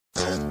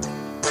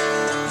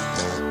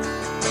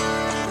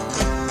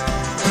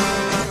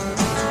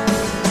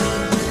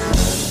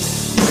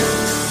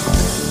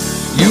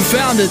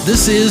found it.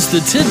 This is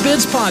the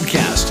Tidbits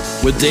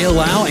Podcast with Dale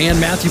Lau and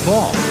Matthew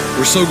Paul.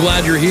 We're so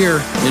glad you're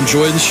here.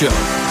 Enjoy the show.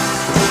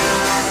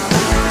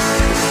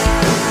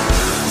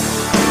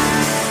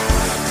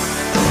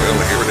 Well,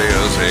 here it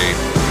is, a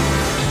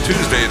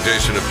Tuesday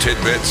edition of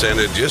Tidbits, and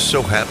it just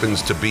so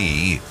happens to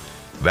be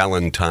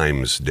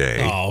Valentine's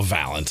Day. Oh,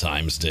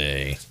 Valentine's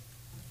Day.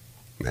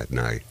 Matt and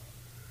I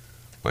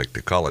like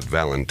to call it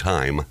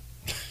Valentine.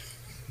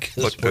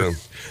 Because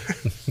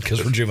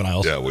we're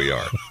juveniles. Yeah, we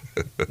are.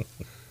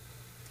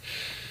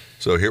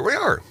 So here we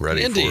are,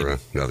 ready Indeed. for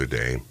another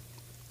day.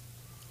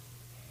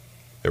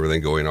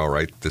 Everything going all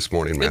right this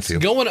morning, Matthew?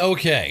 It's going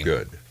okay.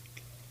 Good.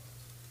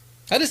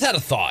 I just had a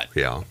thought.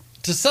 Yeah.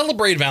 To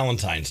celebrate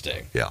Valentine's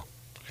Day, Yeah.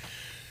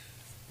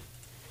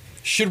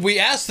 should we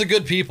ask the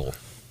good people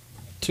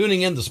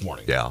tuning in this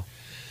morning? Yeah.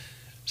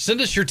 Send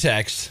us your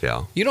text.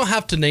 Yeah. You don't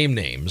have to name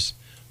names.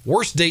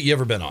 Worst date you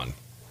ever been on?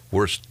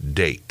 Worst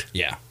date.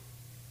 Yeah.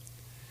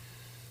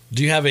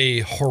 Do you have a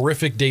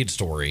horrific date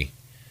story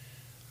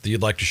that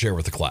you'd like to share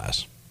with the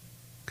class?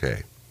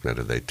 Okay. Now,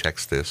 do they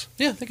text this?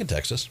 Yeah, they can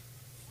text us.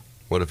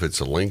 What if it's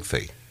a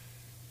lengthy?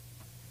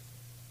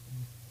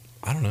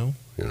 I don't know.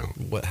 You know,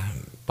 What?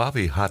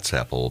 Bobby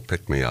Hotsapple will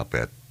pick me up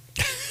at.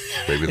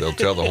 Maybe they'll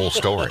tell the whole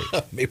story.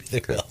 Maybe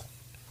they will.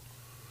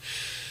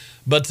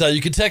 But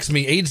you can text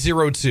me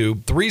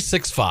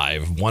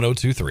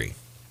 802-365-1023.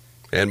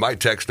 And my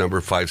text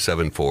number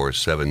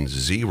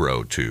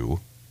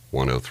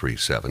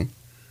 574-702-1037.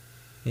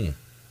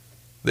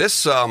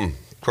 This, of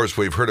course,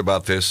 we've heard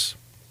about this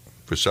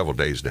for several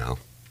days now.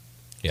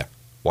 Yeah.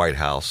 White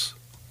House.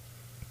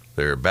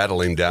 They're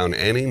battling down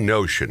any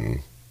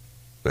notion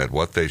that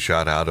what they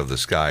shot out of the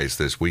skies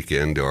this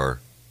weekend are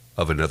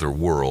of another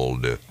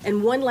world.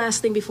 And one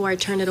last thing before I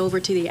turn it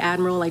over to the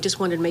Admiral, I just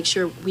wanted to make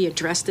sure we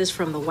address this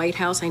from the White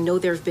House. I know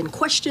there have been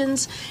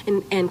questions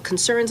and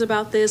concerns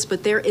about this,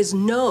 but there is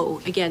no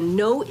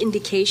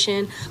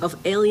indication of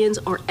aliens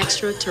or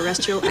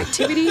extraterrestrial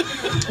activity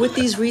with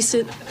these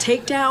recent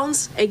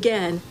takedowns.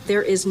 Again,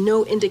 there is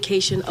no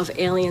indication of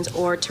aliens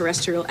or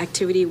terrestrial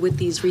activity with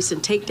these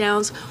recent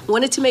takedowns.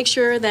 Wanted to make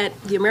sure that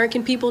the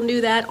American people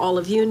knew that, all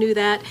of you knew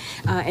that,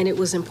 and it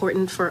was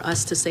important for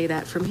us to say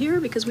that from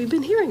here because we've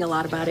been hearing a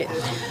lot about it.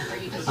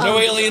 No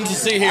aliens to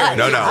see here.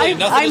 No.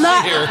 Nothing I'm to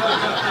not- see here.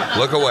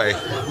 Look away.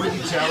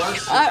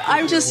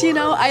 I'm just,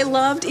 I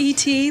loved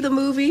E.T., the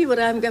movie, but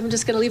I'm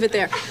just going to leave it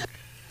there.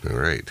 All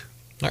right.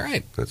 All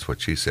right. That's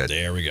what she said.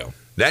 There we go.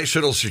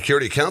 National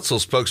Security Council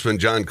spokesman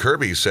John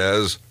Kirby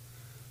says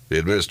the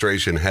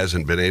administration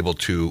hasn't been able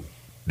to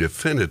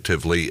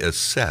definitively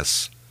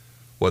assess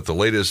what the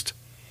latest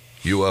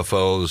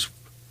UFOs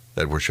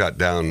that were shot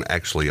down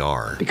actually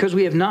are. Because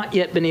we have not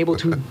yet been able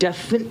to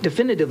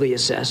definitively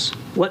assess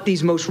what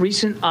these most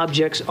recent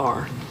objects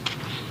are.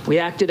 We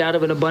acted out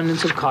of an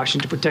abundance of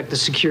caution to protect the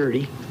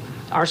security,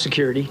 our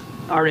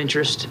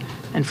interest,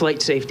 and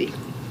flight safety.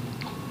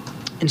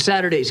 In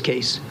Saturday's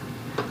case,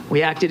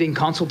 we acted in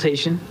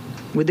consultation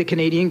with the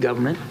Canadian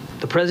government,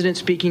 the President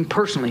speaking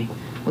personally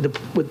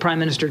with Prime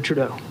Minister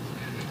Trudeau.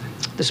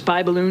 The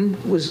spy balloon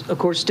was, of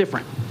course,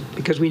 different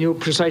because we knew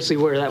precisely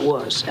where that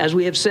was. As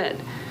we have said,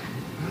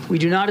 we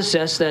do not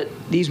assess that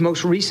these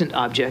most recent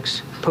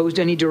objects posed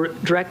any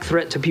direct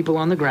threat to people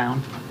on the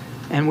ground,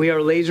 and we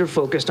are laser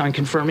focused on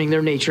confirming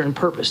their nature and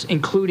purpose,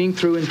 including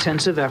through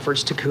intensive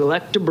efforts to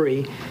collect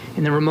debris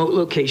in the remote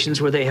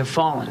locations where they have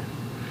fallen.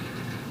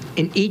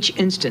 In each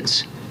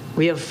instance,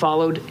 we have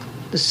followed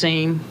the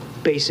same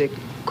basic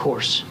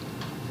course.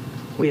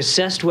 We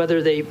assessed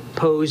whether they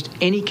posed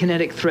any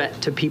kinetic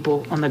threat to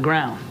people on the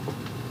ground.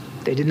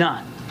 They did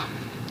not.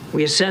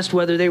 We assessed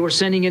whether they were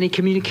sending any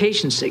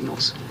communication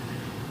signals.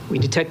 We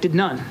detected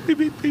none.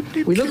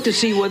 We looked to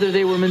see whether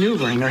they were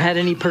maneuvering or had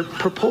any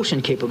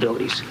propulsion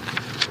capabilities.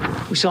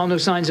 We saw no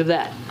signs of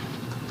that.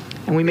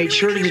 And we made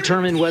sure to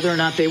determine whether or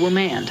not they were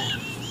manned.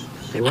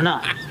 They were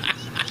not.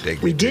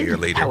 We did,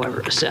 however,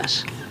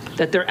 assess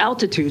that their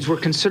altitudes were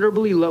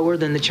considerably lower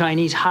than the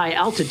Chinese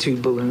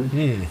high-altitude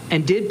balloon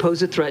and did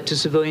pose a threat to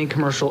civilian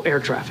commercial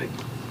air traffic.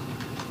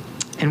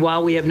 And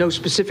while we have no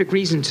specific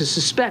reason to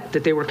suspect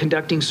that they were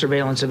conducting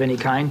surveillance of any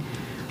kind,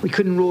 we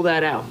couldn't rule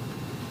that out.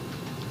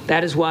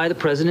 That is why the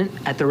President,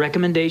 at the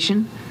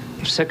recommendation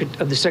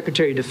of the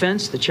Secretary of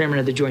Defense, the Chairman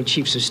of the Joint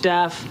Chiefs of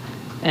Staff,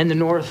 and the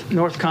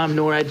NORTHCOM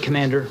NORAD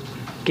commander,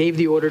 gave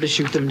the order to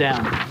shoot them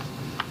down.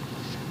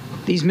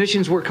 These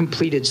missions were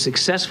completed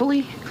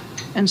successfully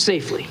and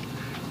safely.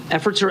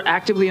 Efforts are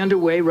actively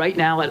underway right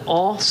now at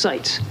all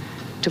sites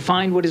to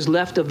find what is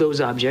left of those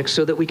objects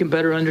so that we can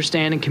better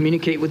understand and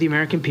communicate with the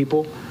American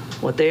people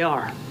what they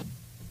are.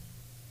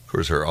 Of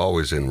course, they're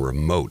always in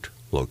remote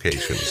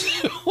locations.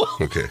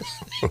 Okay.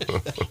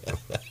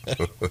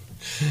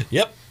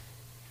 Yep.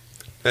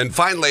 And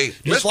finally,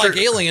 Just like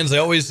aliens, they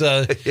always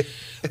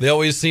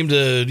seem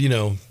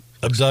to,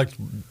 abduct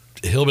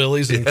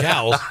hillbillies and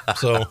cows.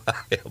 So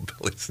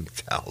hillbillies and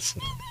cows.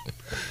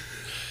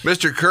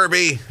 Mr.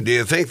 Kirby, do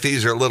you think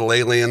these are little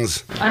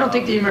aliens? I don't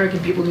think the American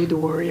people need to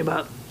worry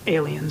about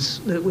aliens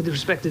with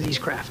respect to these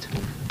craft,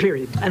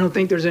 period. I don't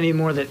think there's any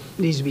more that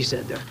needs to be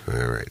said there.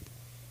 All right.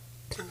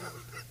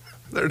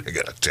 They're not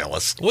going to tell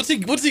us. What's he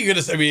going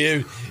to say? I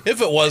mean,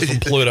 if it was from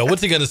Pluto,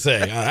 what's he going to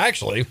say?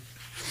 Actually,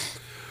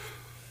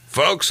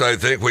 folks, I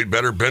think we'd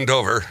better bend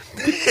over.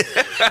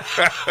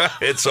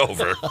 It's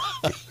over.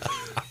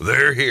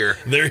 They're here.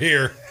 They're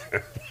here.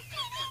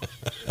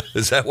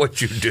 Is that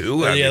what you do?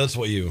 Yeah, that's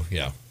what you.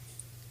 Yeah.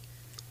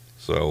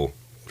 So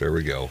there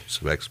we go.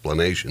 Some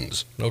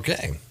explanations.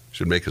 Okay.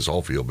 Should make us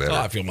all feel better. Oh,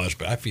 I feel much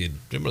better. I'm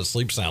going to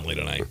sleep soundly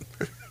tonight.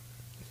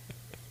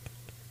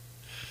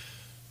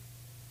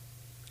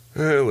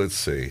 Let's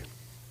see.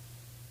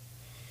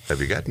 Have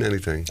you gotten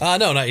anything? No,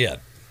 not yet.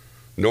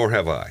 Nor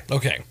have I.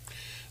 Okay.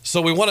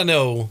 So we want to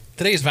know,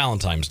 today's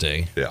Valentine's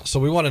Day. Yeah. So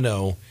we want to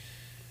know,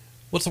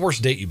 what's the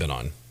worst date you've been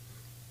on?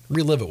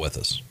 Relive it with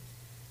us.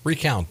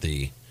 Recount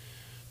the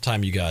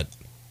time you got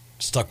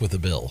stuck with a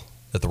bill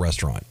at the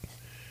restaurant.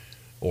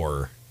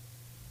 Or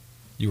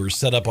you were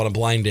set up on a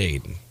blind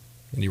date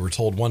and you were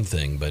told one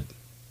thing, but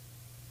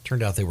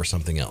turned out they were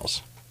something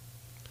else.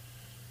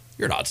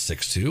 You're not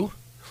 6'2".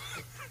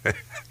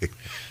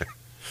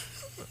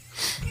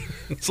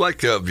 It's like,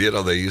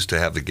 they used to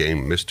have the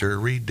game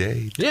Mystery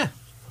Date. Yeah.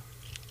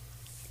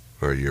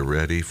 Are you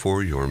ready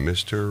for your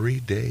mystery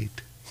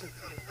date?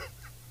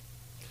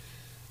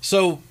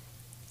 So,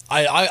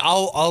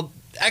 I'll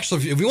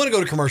actually, if you want to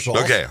go to commercial,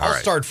 Okay, I'll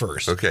right. start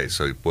first. Okay,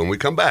 so when we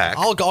come back,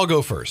 I'll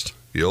go first.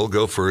 you'll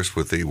go first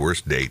with the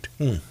worst date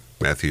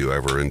Matthew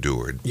ever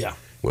endured. Yeah.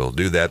 We'll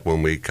do that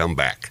when we come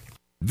back.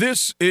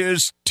 This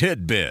is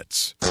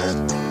Tidbits.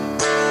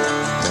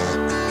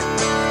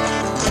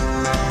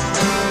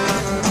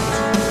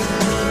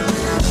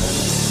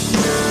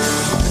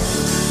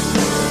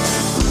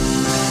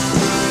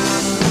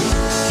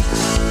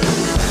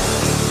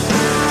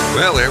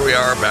 Well, here we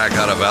are back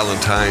on a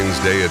Valentine's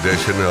Day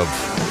edition of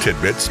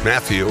Tidbits.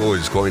 Matthew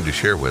is going to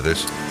share with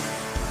us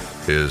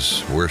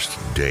his worst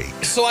date.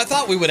 So I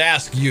thought we would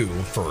ask you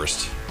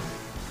first,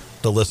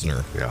 the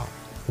listener, Yeah.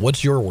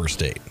 what's your worst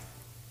date?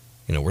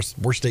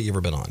 Worst date you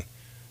ever been on?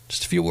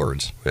 Just a few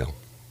words. Well,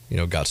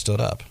 Got stood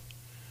up.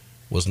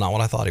 Was not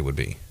what I thought he would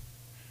be.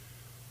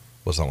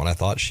 Was not what I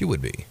thought she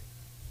would be.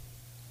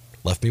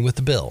 Left me with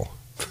the bill.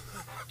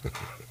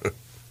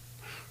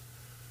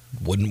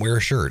 Wouldn't wear a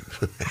shirt.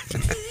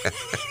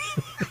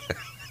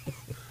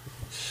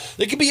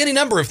 It could be any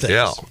number of things.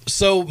 Yeah.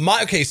 So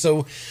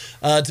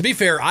to be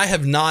fair, I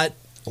have not,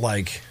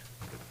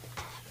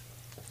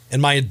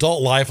 in my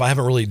adult life, I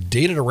haven't really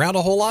dated around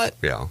a whole lot.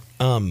 yeah.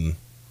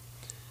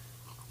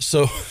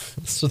 So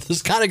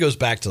this kind of goes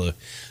back to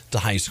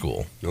high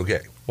school, Okay.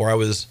 where I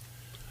was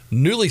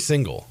newly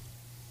single,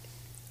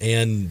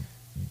 and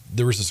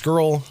there was this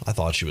girl. I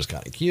thought she was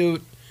kind of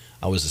cute.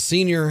 I was a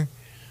senior.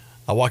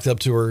 I walked up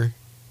to her.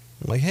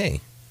 I'm like, "Hey,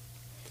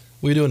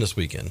 what are you doing this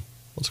weekend?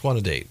 Let's go on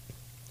a date."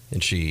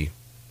 And she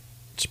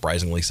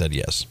surprisingly said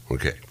yes.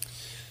 Okay.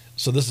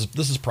 So this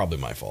is probably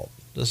my fault.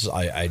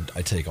 I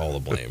take all the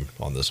blame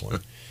on this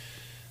one.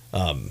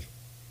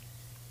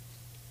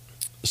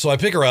 So I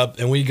pick her up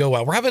and we go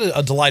out. We're having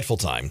a delightful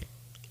time,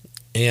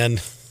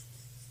 and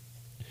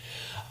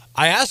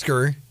I ask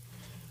her,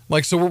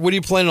 like, "So what are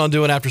you planning on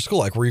doing after school?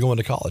 Like, where are you going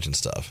to college and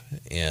stuff?"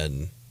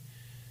 And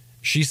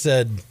she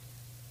said,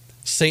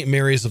 "St.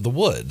 Mary's of the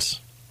Woods,"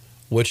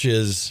 which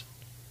is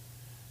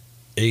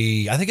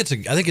I think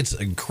it's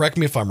correct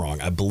me if I'm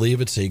wrong. I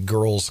believe it's a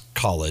girls'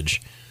 college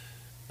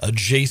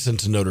adjacent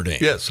to Notre Dame.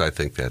 Yes, I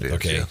think that is.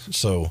 Okay. Yes.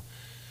 So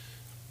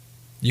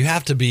you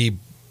have to be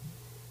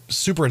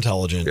super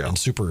intelligent Yeah. and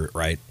super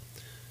right.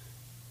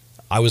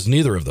 I was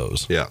neither of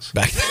those. Yes.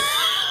 Back then.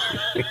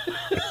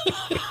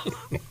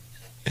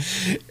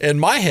 In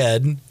my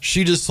head,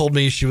 she just told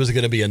me she was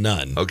going to be a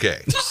nun. Okay.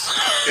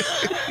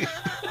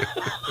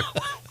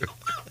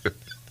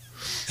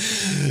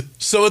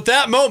 So at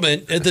that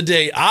moment, at the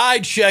date, I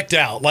checked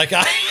out.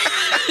 I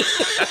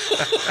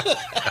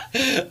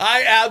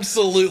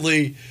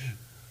absolutely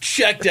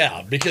checked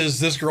out because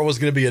this girl was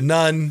going to be a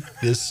nun.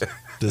 This,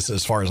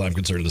 as far as I'm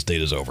concerned, this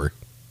date is over.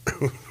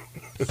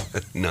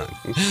 None.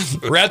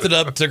 Wrapped it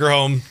up, took her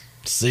home.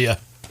 See ya.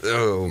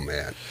 Oh,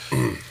 man.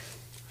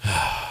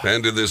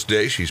 And to this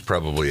day, she's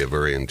probably a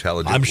very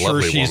intelligent, I'm sure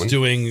lovely she's woman,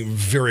 doing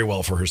very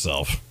well for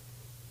herself.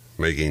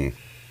 making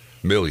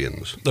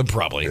millions.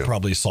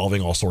 Probably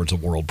solving all sorts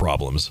of world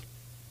problems.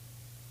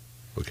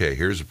 Okay,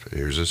 here's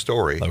a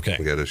story. Okay.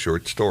 We got a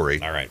short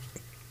story. All right.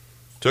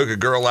 Took a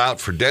girl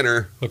out for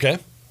dinner, Okay.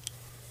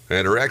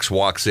 and her ex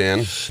walks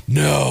in.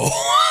 No.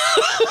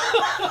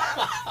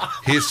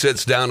 He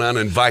sits down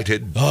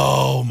uninvited,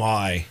 Oh,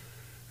 my.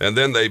 and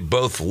then they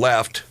both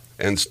left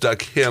and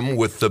stuck him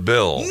with the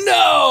bill.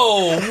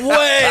 No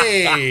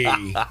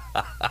way.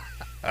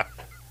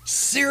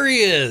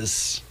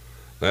 Serious.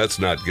 That's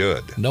not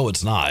good. No,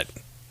 it's not.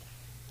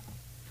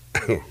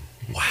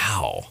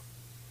 Wow.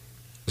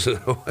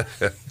 So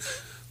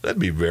that'd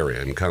be very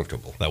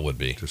uncomfortable. That would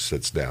be. Just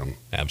sits down.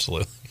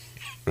 Absolutely.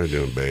 How you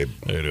doing, babe?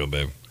 How you doing,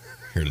 babe?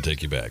 Here to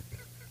take you back.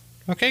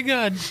 Okay,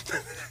 good.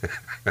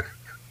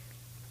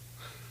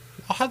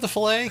 I'll have the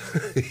filet.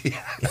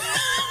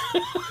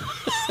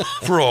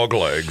 Frog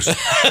legs.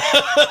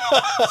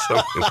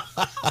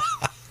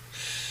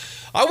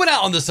 I went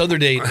out on this other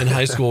date in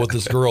high school with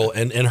this girl,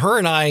 and her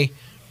and I,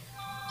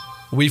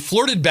 we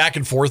flirted back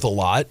and forth a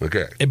lot.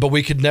 Okay. But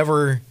we could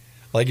never,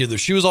 like, either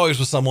she was always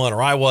with someone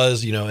or I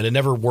was, you know, and it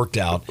never worked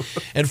out.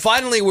 And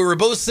finally, we were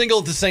both single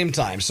at the same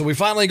time. So we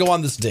finally go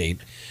on this date,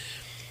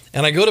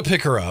 and I go to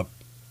pick her up,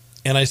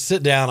 and I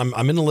sit down.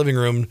 I'm in the living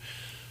room,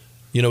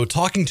 you know,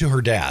 talking to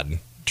her dad,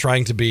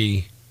 trying to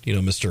be, you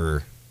know,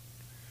 Mr.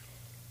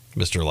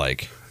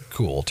 like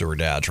cool to her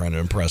dad, trying to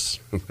impress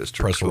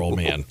her old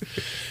man.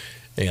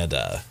 And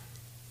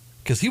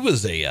because he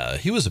was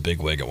a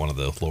bigwig at one of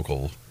the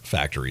local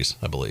factories,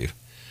 I believe.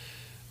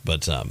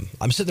 But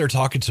I'm sitting there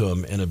talking to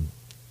him, and a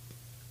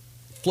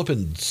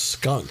flipping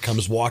skunk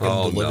comes walking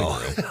into the living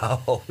room.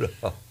 Oh,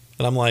 no.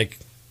 And I'm like,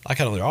 I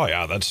kind of like, oh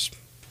yeah, that's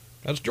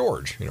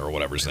George, you know, or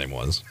whatever his name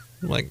was.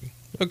 I'm like,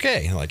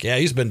 okay. I'm like, yeah,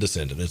 he's been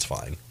descended. It's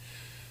fine.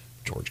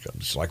 George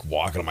comes like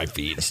walking on my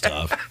feet and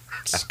stuff.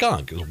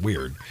 Skunk. It was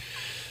weird.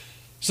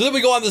 So then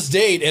we go on this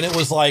date, and it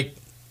was like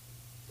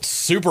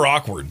super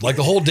awkward. Like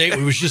the whole date, it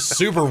was just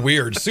super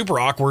weird, super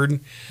awkward.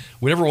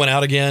 We never went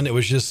out again. It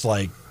was just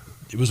like,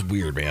 it was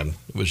weird, man.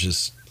 It was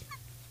just,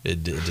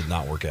 it did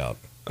not work out.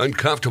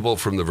 Uncomfortable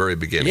from the very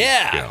beginning.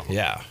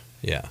 Yeah.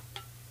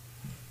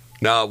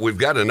 Now, we've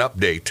got an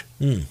update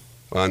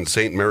on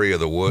St. Mary of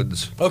the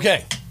Woods.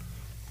 Okay.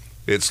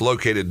 It's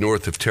located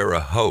north of Terre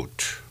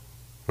Haute.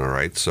 All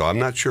right, so I'm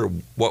not sure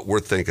what we're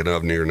thinking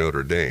of near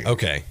Notre Dame.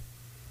 Okay.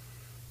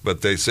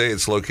 But they say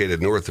it's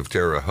located north of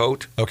Terre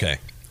Haute. Okay.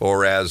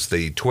 Or as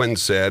the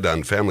twins said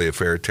on Family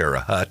Affair,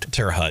 Terre Haute.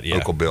 Terre Haute, yeah.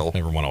 Uncle Bill.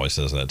 Everyone always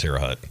says that, Terre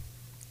Haute.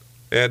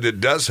 And it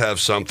does have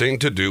something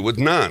to do with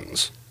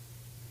nuns,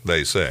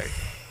 they say.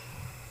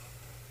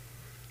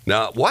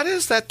 Now, what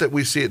is that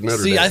we see at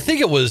Notre Dame? I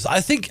think it was.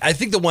 I think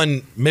the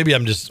one. Maybe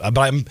I'm just.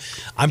 But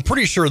I'm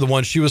pretty sure the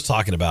one she was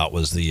talking about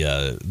was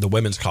the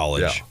women's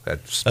college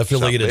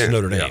affiliated to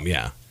Notre Dame.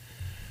 Yeah.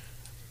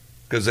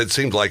 Because it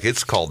seems like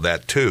it's called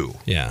that too.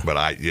 Yeah.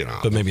 But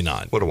But maybe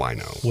not. What do I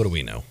know? What do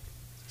we know?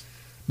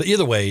 But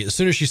either way, as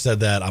soon as she said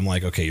that, I'm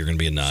like, okay, you're going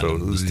to be a nun. So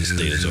this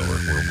date is over.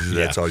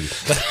 That's all you.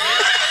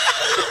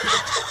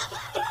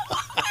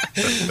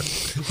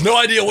 No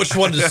idea what she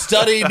wanted to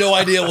study. No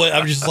idea what.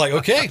 I'm just like,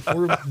 okay,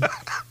 we're all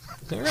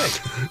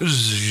right.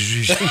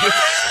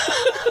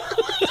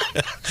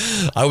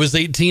 I was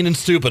 18 and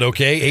stupid.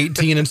 Okay,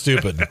 18 and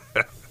stupid.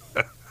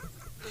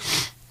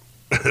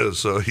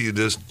 So you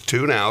just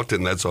tune out,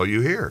 and that's all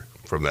you hear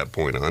from that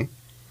point on.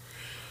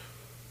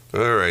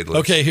 All right.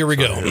 Okay, here we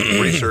go.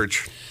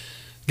 Research.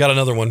 Got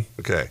another one.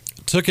 Okay.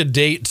 Took a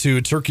date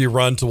to Turkey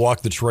Run to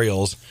walk the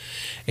trails,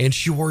 and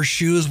she wore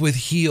shoes with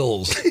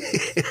heels.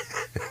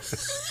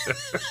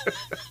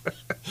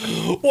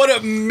 What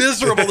a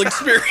miserable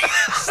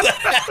experience that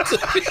had to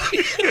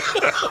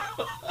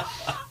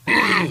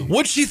be.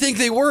 What'd she think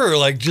they were?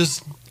 Like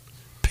just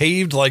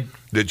paved like.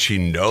 Did she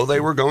know they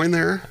were going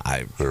there?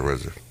 Or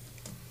was it?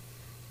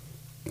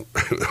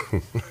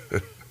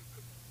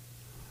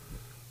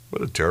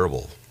 What a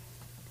terrible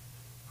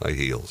high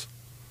heels.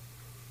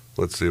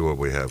 Let's see what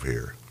we have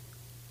here.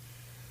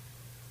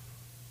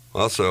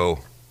 Also,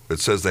 it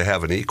says they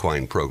have an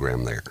equine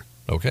program there.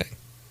 Okay.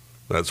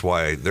 That's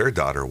why their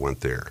daughter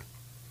went there.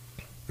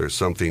 There's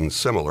something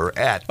similar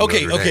at Notre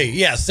Dame. Okay,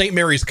 yeah, St.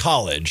 Mary's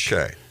College.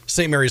 Okay.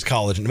 St. Mary's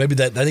College. And maybe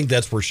I think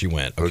that's where she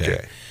went.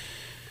 Okay.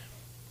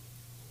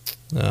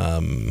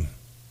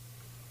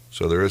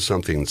 So there is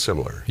something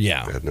similar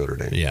at Notre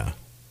Dame. Yeah.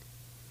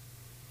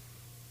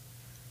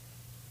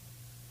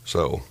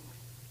 So,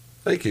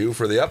 thank you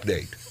for the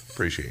update.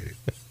 Appreciate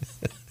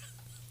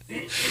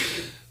it.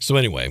 So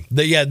anyway,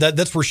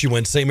 that's where she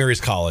went, St.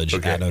 Mary's College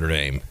at Notre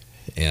Dame,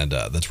 and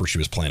that's where she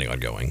was planning on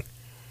going.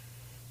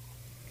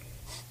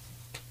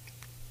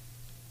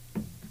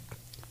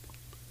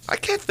 I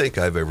can't think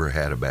I've ever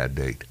had a bad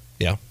date.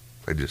 Yeah.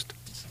 Of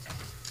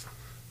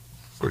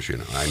course,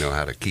 I know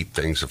how to keep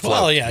things afloat.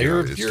 Well, yeah,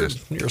 you're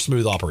a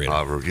smooth operator.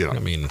 I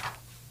mean,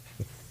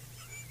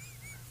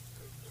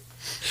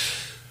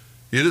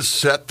 you just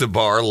set the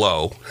bar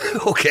low.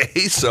 Okay,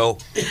 so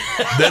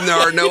then there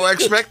are no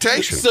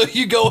expectations. So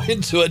you go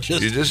into it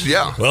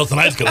well,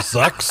 tonight's going to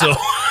suck, so.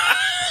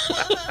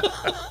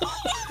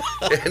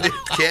 And it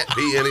can't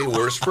be any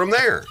worse from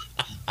there.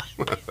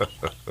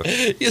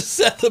 You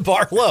set the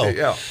bar low.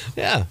 Yeah.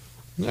 Yeah.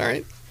 All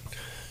right.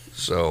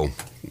 So,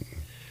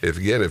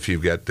 if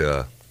you've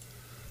got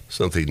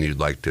something you'd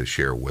like to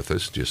share with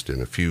us, just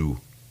in a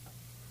few,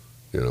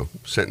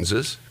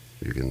 sentences,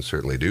 you can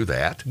certainly do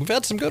that. We've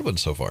had some good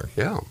ones so far.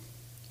 Yeah.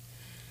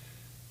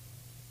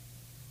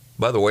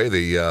 By the way,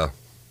 the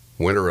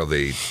winner of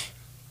the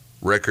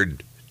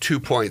record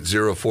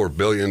 $2.04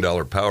 billion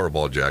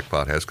Powerball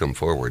jackpot has come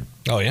forward.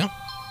 Oh, yeah?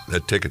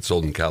 That ticket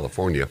sold in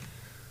California.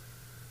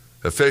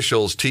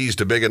 Officials teased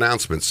a big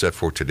announcement set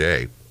for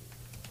today.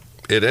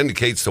 It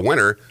indicates the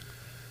winner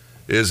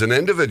is an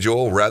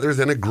individual rather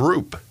than a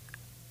group.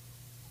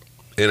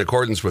 In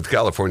accordance with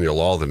California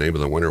law, the name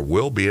of the winner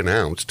will be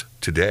announced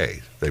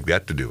today. They've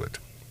got to do it.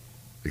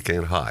 You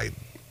can't hide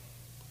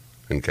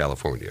in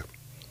California.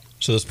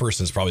 So this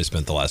person's probably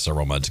spent the last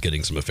several months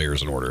getting some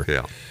affairs in order.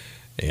 Yeah.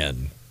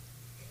 And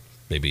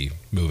maybe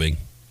moving.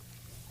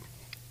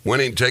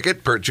 Winning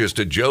ticket purchased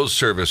at Joe's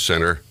Service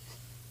Center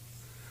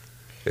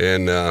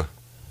in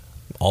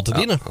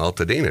Altadena.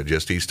 Altadena,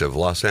 just east of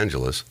Los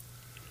Angeles.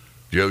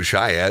 Joe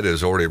Chiad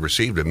has already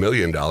received $1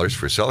 million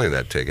for selling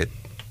that ticket.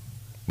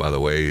 By the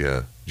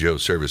way,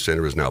 Joe's Service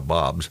Center is now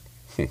Bob's.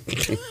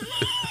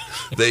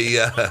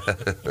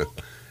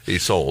 He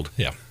sold.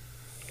 Yeah.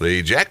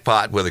 The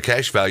jackpot with a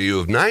cash value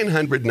of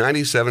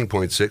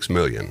 $997.6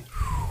 million.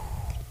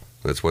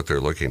 That's what they're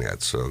looking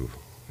at. So,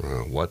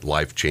 what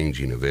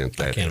life-changing event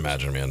that I can't is.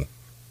 imagine, man.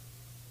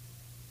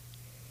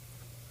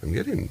 I'm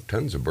getting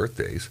tons of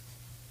birthdays,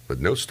 but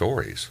no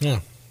stories. Yeah.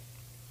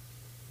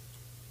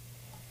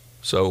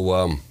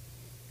 So,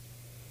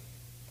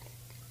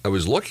 I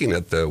was looking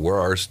at where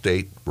our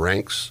state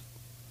ranks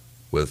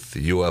with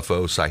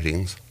UFO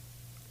sightings.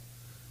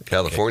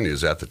 California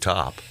is at the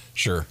top.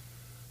 Sure.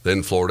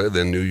 Then Florida,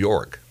 then New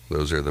York.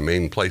 Those are the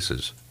main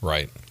places.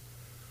 Right.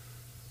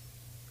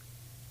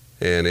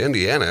 And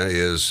Indiana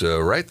is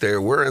right there.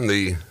 We're in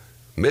the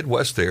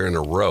Midwest there in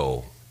a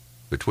row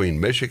between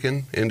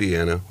Michigan,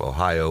 Indiana,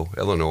 Ohio,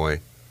 Illinois,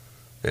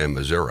 and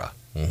Missouri.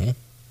 Mm-hmm.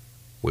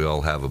 We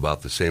all have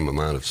about the same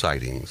amount of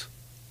sightings.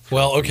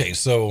 Well, okay,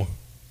 so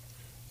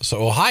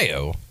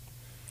Ohio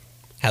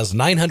has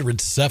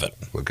 907.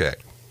 Okay.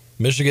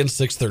 Michigan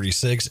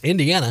 636,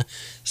 Indiana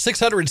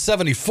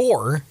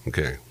 674,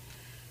 Okay.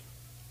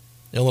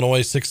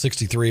 Illinois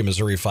 663,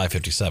 Missouri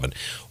 557.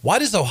 Why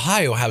does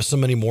Ohio have so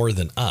many more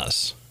than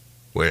us?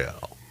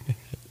 Well,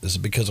 Is it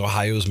because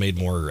Ohio's made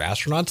more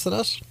astronauts than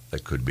us?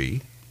 that could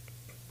be.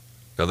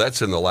 Now, that's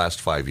in the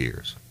last 5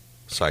 years.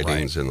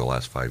 Sightings in the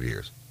last 5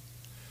 years.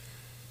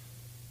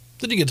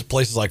 Then you get to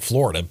places like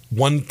Florida,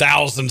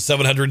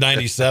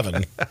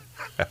 1,797.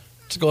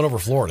 It's going over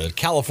Florida.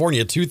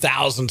 California,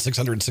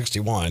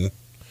 2,661.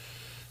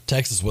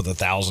 Texas with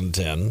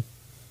 1,010.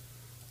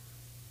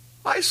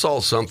 I saw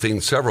something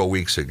several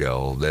weeks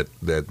ago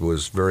that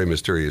was very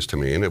mysterious to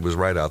me, and it was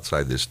right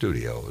outside this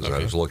studio as I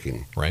Okay. was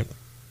looking. Right.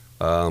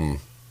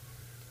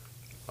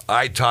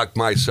 I talked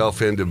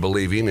myself into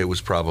believing it was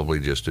probably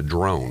just a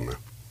drone.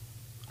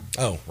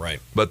 Oh,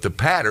 right. But the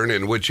pattern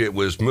in which it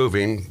was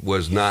moving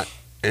was not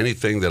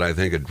anything that I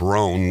think a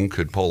drone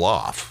could pull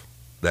off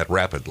that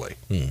rapidly.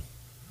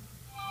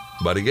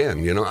 But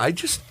again,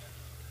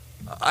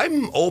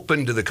 I'm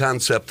open to the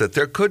concept that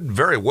there could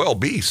very well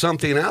be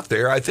something out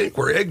there. I think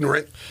we're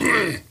ignorant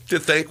to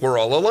think we're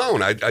all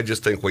alone. I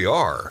just think we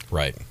are.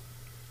 Right.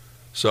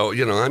 So,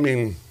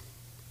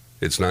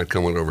 it's not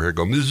coming over here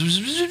going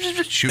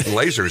shooting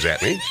lasers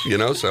at me,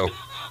 so,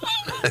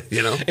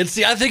 And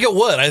see, I think it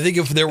would. I think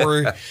if there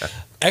were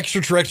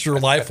extraterrestrial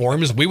life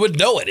forms, we would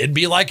know it. It'd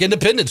be like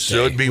Independence Day.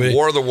 So it'd be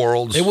War of the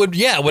Worlds. It would,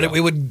 yeah.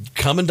 It would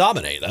come and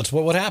dominate. That's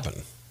what would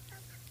happen.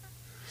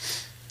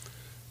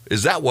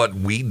 Is that what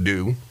we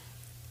do?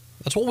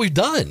 That's what we've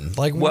done.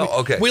 Like,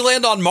 okay. We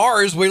land on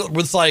Mars.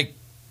 It's like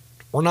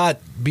we're not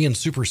being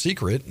super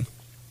secret. In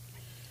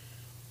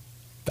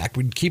fact,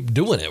 we'd keep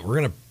doing it. We're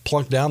gonna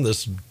plunk down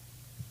this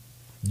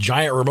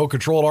giant remote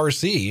controlled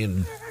RC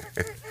and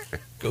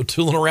go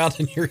tooling around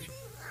in your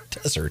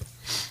desert.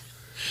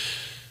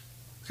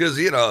 Because,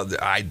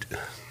 I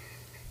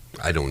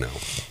don't know.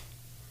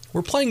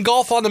 We're playing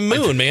golf on the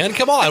moon, man.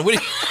 Come on. What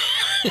do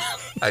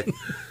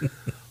you...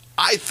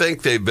 I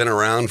think they've been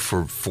around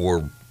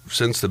for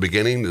since the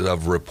beginning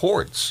of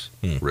reports,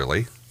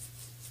 really.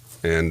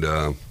 And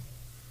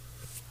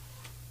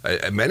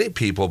many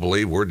people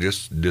believe we're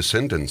just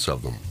descendants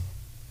of them.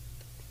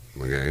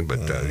 Okay, but,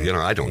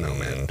 I don't know,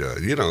 man.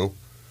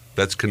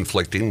 That's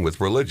conflicting with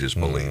religious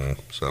belief.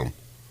 So,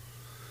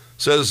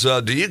 says,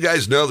 do you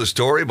guys know the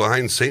story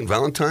behind St.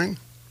 Valentine?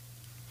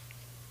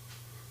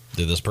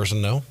 Did this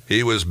person know?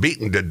 He was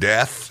beaten to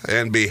death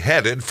and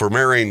beheaded for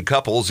marrying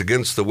couples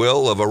against the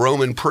will of a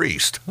Roman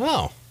priest.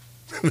 Oh.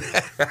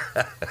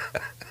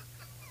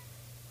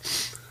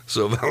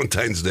 So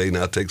Valentine's Day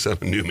now takes on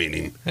a new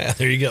meaning. Yeah,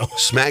 there you go.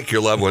 Smack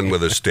your loved one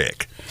with a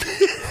stick.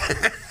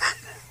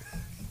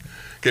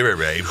 Come here,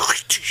 babe.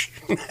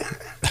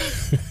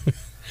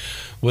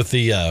 With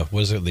the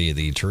was it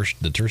the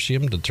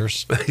tertium, the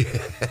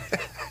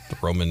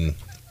Roman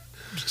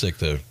stick,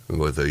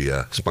 With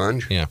a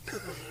sponge? yeah.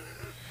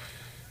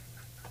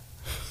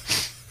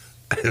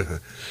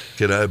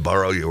 Can I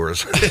borrow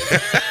yours?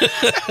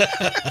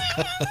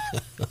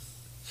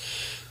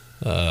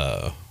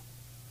 All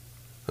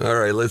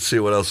right, let's see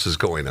what else is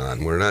going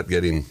on. We're not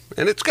getting,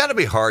 and it's got to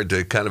be hard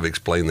to kind of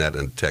explain that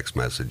in a text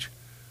message.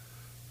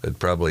 It'd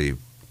probably,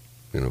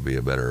 be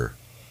a better,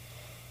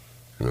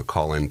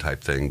 call-in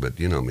type thing. But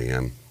you know me,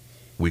 I'm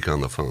weak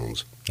on the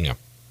phones. Yeah.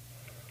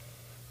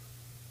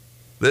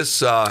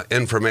 This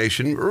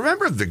information,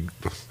 remember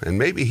and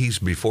maybe he's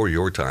before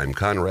your time,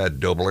 Conrad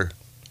Dobler.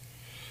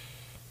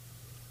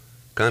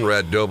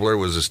 Conrad Dobler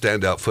was a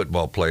standout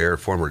football player,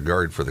 former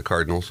guard for the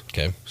Cardinals,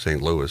 Okay.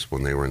 St. Louis,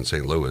 when they were in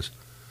St. Louis.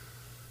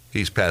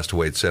 He's passed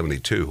away at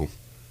 72.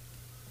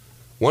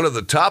 One of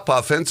the top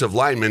offensive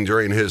linemen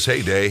during his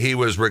heyday, he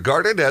was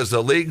regarded as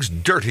the league's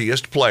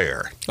dirtiest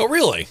player. Oh,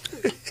 really?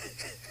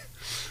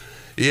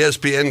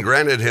 ESPN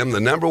granted him the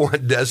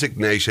 #1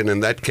 designation in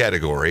that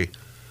category,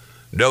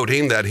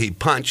 noting that he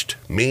punched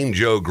Mean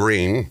Joe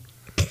Green,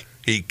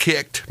 he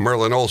kicked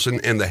Merlin Olsen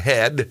in the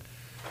head,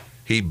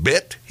 he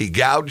bit, he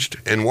gouged,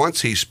 and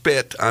once he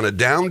spit on a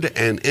downed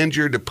and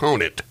injured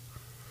opponent,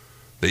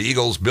 the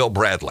Eagles' Bill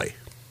Bradley.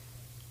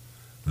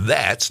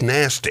 That's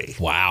nasty.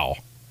 Wow.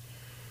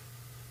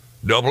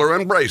 Dobler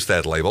embraced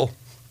that label,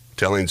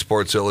 telling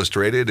Sports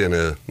Illustrated in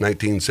a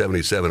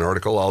 1977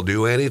 article, "I'll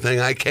do anything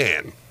I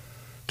can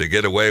to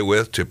get away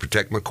with to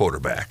protect my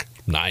quarterback."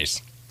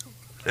 Nice.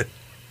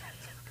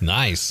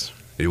 Nice.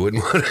 You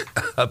wouldn't want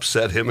to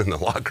upset him in the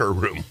locker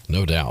room.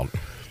 No doubt.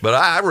 But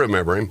I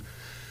remember him.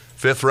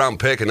 5th-round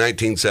pick in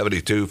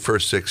 1972,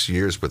 first 6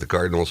 years with the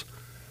Cardinals.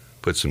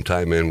 Put some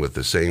time in with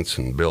the Saints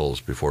and Bills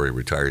before he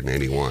retired in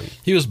 81.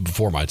 He was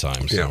before my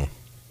time, so. Yeah.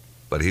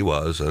 But he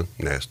was a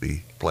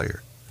nasty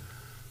player.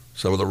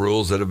 Some of the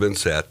rules that have been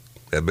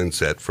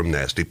set from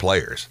nasty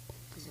players.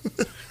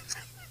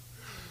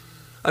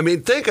 I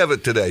mean, think of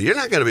it today. You're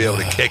not going to be able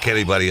to kick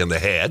anybody in the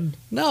head.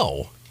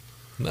 No.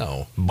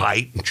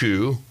 Bite and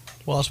chew.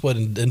 Well, that's what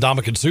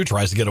Ndamukong Suh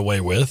tries to get away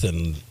with,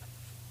 and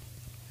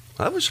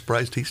I was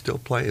surprised he's still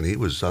playing. He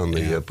was on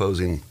the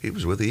opposing. He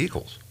was with the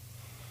Eagles.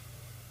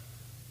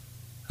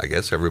 I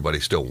guess everybody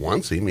still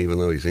wants him, even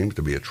though he seems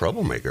to be a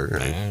troublemaker.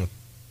 Right?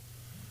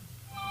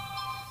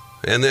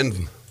 And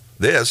then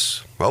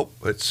this. Oh,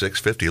 it's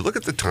 6:50. Look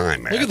at the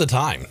time, man. Look at the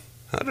time.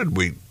 How did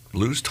we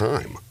lose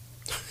time?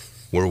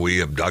 Were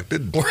we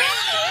abducted?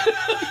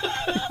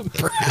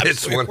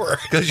 Perhaps we were.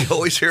 Because you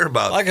always hear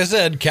about. Like I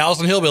said,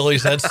 cows and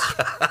hillbillies.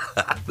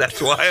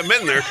 That's why I'm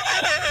in there.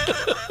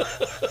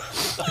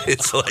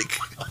 It's like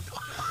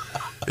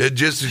it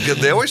just.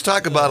 They always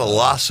talk about a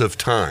loss of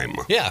time.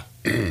 Yeah.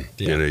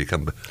 You know, you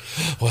come.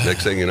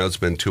 Next thing you know, it's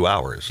been 2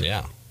 hours.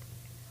 Yeah.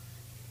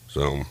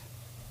 So.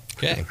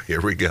 Okay. Here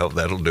we go.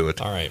 That'll do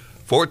it. All right.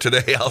 For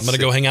today, I'm going to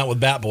go hang out with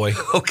Bat Boy.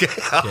 Okay.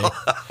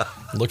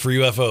 Look for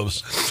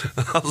UFOs.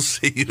 I'll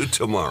see you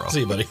tomorrow. See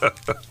you, buddy.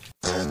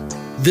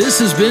 This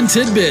has been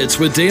Tidbits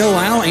with Dale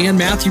Lau and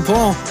Matthew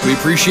Paul. We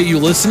appreciate you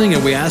listening,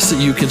 and we ask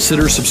that you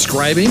consider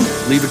subscribing,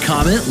 leave a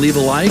comment, leave a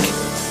like,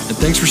 and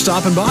thanks for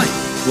stopping by.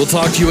 We'll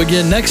talk to you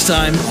again next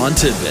time on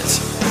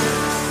Tidbits.